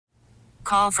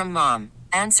call from mom.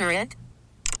 Answer it.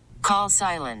 Call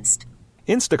silenced.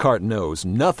 Instacart knows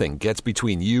nothing gets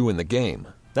between you and the game.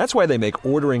 That's why they make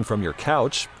ordering from your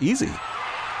couch easy.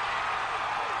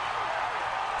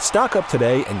 Stock up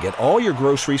today and get all your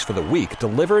groceries for the week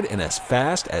delivered in as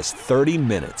fast as 30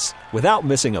 minutes without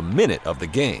missing a minute of the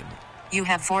game. You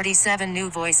have 47 new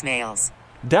voicemails.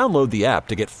 Download the app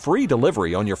to get free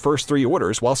delivery on your first 3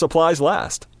 orders while supplies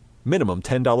last. Minimum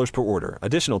 $10 per order.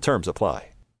 Additional terms apply.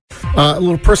 A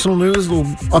little personal news, a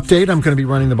little update. I'm going to be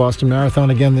running the Boston Marathon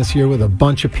again this year with a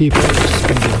bunch of people.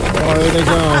 Oh, there they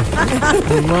go.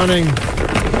 I'm running.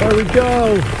 There we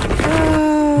go.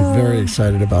 I'm very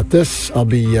excited about this. I'll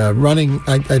be running,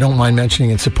 I don't mind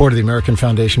mentioning, in support of the American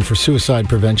Foundation for Suicide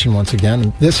Prevention once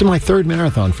again. This is my 3rd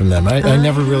marathon from them. I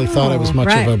never really thought I was much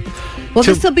of a... Well,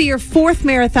 this will be your 4th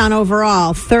marathon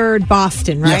overall, 3rd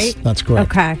Boston, right? Yes, that's correct.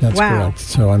 Okay, that's correct.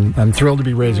 So I'm thrilled to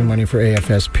be raising money for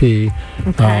AFSP.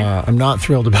 Okay. I'm not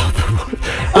thrilled about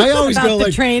the... I always about go the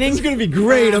like, training? it's going to be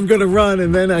great, I'm going to run,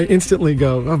 and then I instantly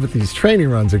go, oh, but these training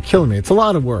runs are killing me. It's a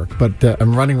lot of work, but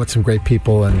I'm running with some great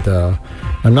people, and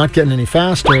I'm not getting any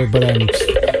faster, but I'm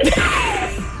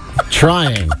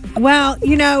trying. Well,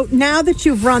 now that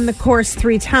you've run the course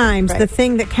 3 times, the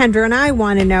thing that Kendra and I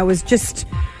want to know is just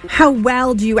how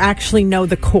well do you actually know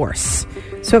the course?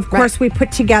 So, of course, we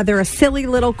put together a silly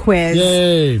little quiz.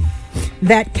 Yay.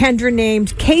 That Kendra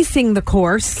named Casing the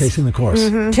Course. Casing the Course.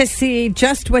 Mm-hmm. To see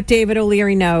just what David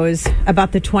O'Leary knows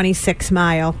about the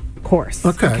 26-mile course.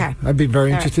 Okay. I'd be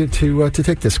very interested to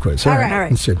take this quiz. All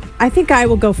right. Let's see. I think I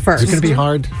will go first. Is it going to be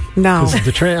hard? No.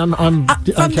 The I'm from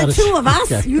the two of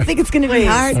us, okay. you think it's going to be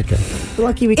hard? Okay.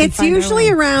 Lucky we can It's find usually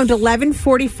our own. around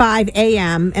 11:45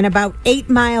 a.m. and about 8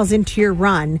 miles into your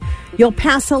run, you'll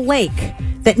pass a lake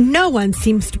that no one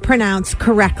seems to pronounce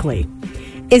correctly.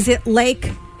 Is it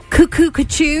Lake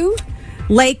Cuckoo-Cachoo,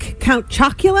 Lake Count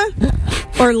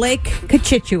Chocula, or Lake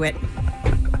Cochituate?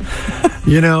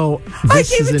 I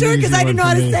gave it to her because I didn't know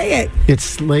how to say it.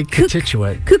 It's Lake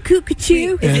Cochituate.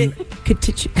 Cuckoo-Cachoo? Is it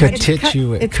Cochituate?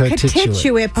 Cochituate. It's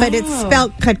Cochituate, but it's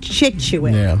spelled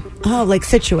Cochituate. Yeah. Oh, like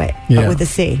Situate, Yeah. but with a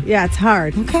C. Yeah, it's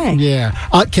hard. Okay. Yeah.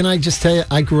 Can I just tell you,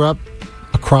 I grew up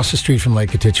across the street from Lake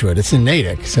Cochituate. It's in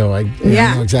Natick, so I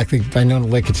know exactly. I know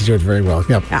Lake Cochituate very well.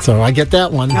 Yep. Yeah. So I get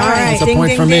that one. All right. That's a Ding,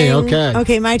 point ding, for me. ding. Okay.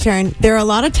 Okay, my turn. There are a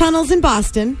lot of tunnels in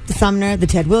Boston, the Sumner, the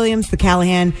Ted Williams, the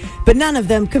Callahan, but none of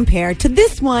them compare to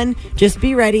this one. Just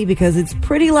be ready because it's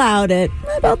pretty loud at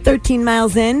about 13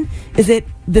 miles in. Is it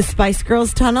the Spice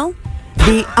Girls tunnel?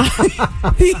 The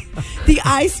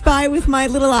I Spy with My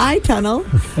Little Eye tunnel?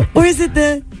 Or is it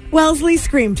the Wellesley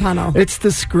Scream tunnel? It's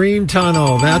the Scream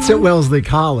Tunnel. That's at Wellesley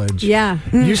College. Yeah.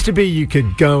 Used to be you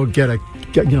could go get a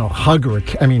hug or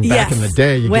back Yes. in the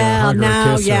day you get a hug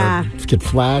now, or a kiss or get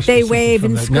flashed. They or something wave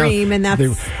from and that. scream, and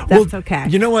that's okay.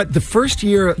 You know what? The first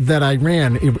year that I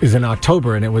ran, it was in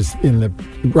October, and it was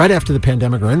right after the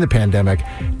pandemic or in the pandemic,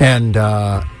 and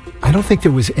I don't think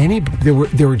there was any. There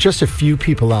were just a few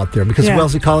people out there because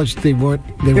Wellesley College they weren't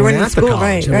weren't at in the school, college.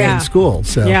 right, They were right. in school.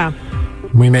 So Yeah.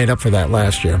 we made up for that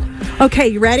last year. Okay,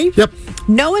 you ready? Yep.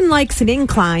 No one likes an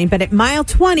incline, but at mile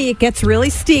 20, it gets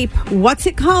really steep. What's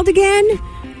it called again?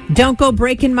 Don't go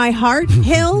breaking my heart,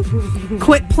 Hill?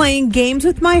 Quit playing games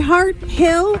with my heart,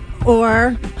 Hill?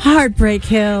 Or Heartbreak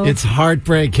Hill? It's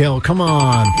Heartbreak Hill. Come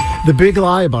on. The big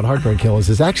lie about Heartbreak Hill is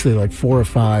there's actually like 4 or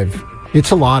 5. It's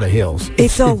a lot of hills. It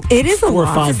is a 4 or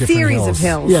lot. 5 It's a different series of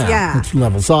hills. Yeah. It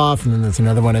levels off, and then there's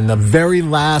another one. And the very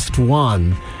last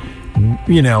one,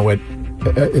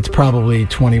 it's probably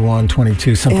 21,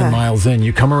 22 something miles in.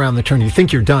 You come around the turn, you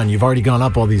think you're done. You've already gone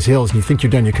up all these hills, and you think you're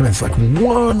done. You come in, it's like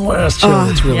one last hill.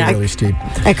 It's really, really steep.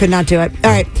 I could not do it.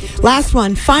 All right. Last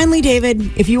one. Finally, David,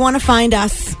 if you want to find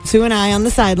us, Sue and I, on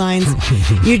the sidelines,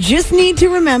 you just need to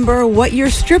remember what your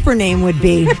stripper name would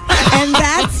be. And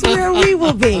that's where we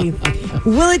will be.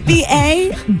 Will it be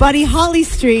A, Buddy Holly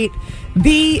Street,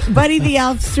 B, Buddy the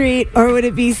Elf Street, or would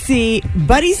it be C,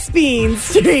 Buddy Speen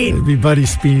Street? It'd be Buddy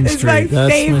Speen It's Street. my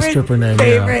That's favorite, my stripper name.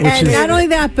 favorite. Which And is, not only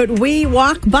that, but we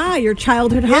walk by your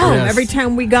childhood home Yes. every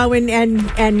time we go in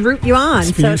and root you on.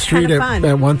 Speen so it's Street kind of at fun.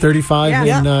 135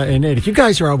 Yeah. in Natick. You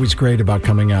guys are always great about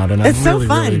coming out, and It's I'm so really,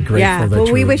 fun. really grateful Yeah. that Well,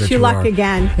 you we wish that you luck are.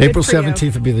 again. Good April for you.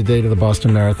 17th will be the date of the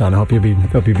Boston Marathon. I hope you'll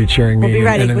be cheering me We'll be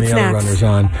ready and with the other snacks. runners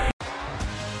on.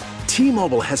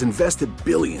 T-Mobile has invested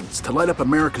billions to light up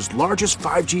America's largest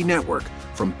 5G network,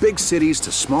 from big cities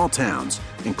to small towns,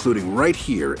 including right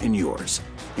here in yours.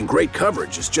 And great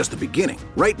coverage is just the beginning.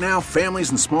 Right now,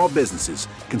 families and small businesses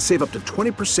can save up to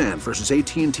 20% versus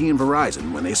AT&T and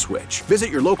Verizon when they switch. Visit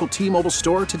your local T-Mobile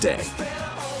store today.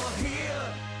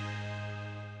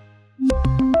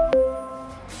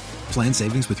 Plan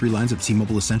savings with 3 lines of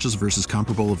T-Mobile Essentials versus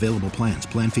comparable available plans.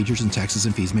 Plan features and taxes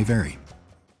and fees may vary.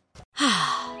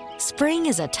 Spring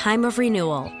is a time of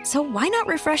renewal, so why not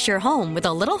refresh your home with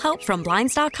a little help from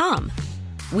Blinds.com?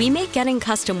 We make getting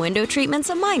custom window treatments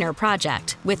a minor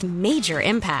project with major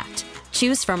impact.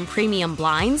 Choose from premium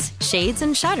blinds, shades,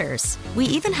 and shutters. We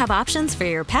even have options for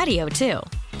your patio, too.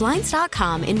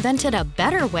 Blinds.com invented a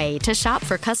better way to shop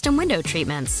for custom window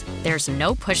treatments. There's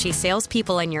no pushy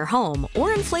salespeople in your home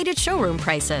or inflated showroom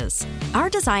prices. Our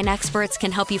design experts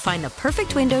can help you find the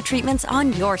perfect window treatments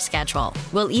on your schedule.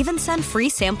 We'll even send free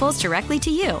samples directly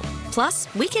to you.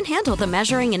 Plus, we can handle the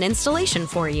measuring and installation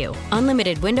for you.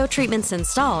 Unlimited window treatments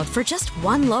installed for just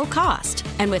one low cost.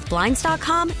 And with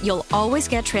Blinds.com, you'll always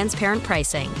get transparent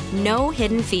pricing. No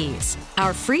hidden fees.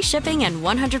 Our free shipping and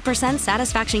 100%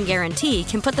 satisfaction guarantee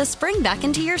can put the spring back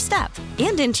into your step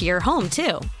and into your home,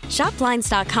 too. Shop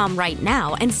Blinds.com right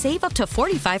now and save up to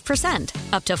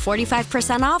 45%. Up to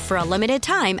 45% off for a limited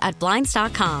time at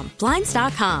Blinds.com.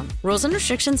 Blinds.com. Rules and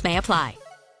restrictions may apply.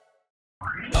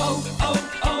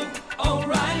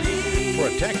 O'Reilly.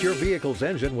 Protect your vehicle's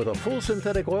engine with a full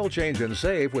synthetic oil change and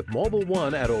save with Mobil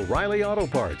 1 at O'Reilly Auto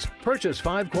Parts. Purchase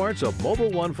 5 quarts of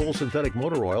Mobil 1 full synthetic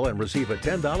motor oil and receive a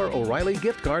 $10 O'Reilly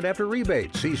gift card after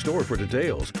rebate. See store for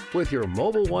details. With your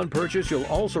Mobil 1 purchase, you'll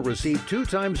also receive 2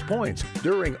 times points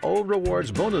during O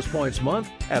Rewards Bonus Points Month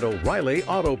at O'Reilly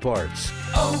Auto Parts.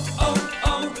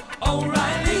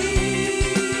 O'Reilly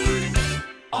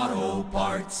Auto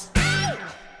Parts.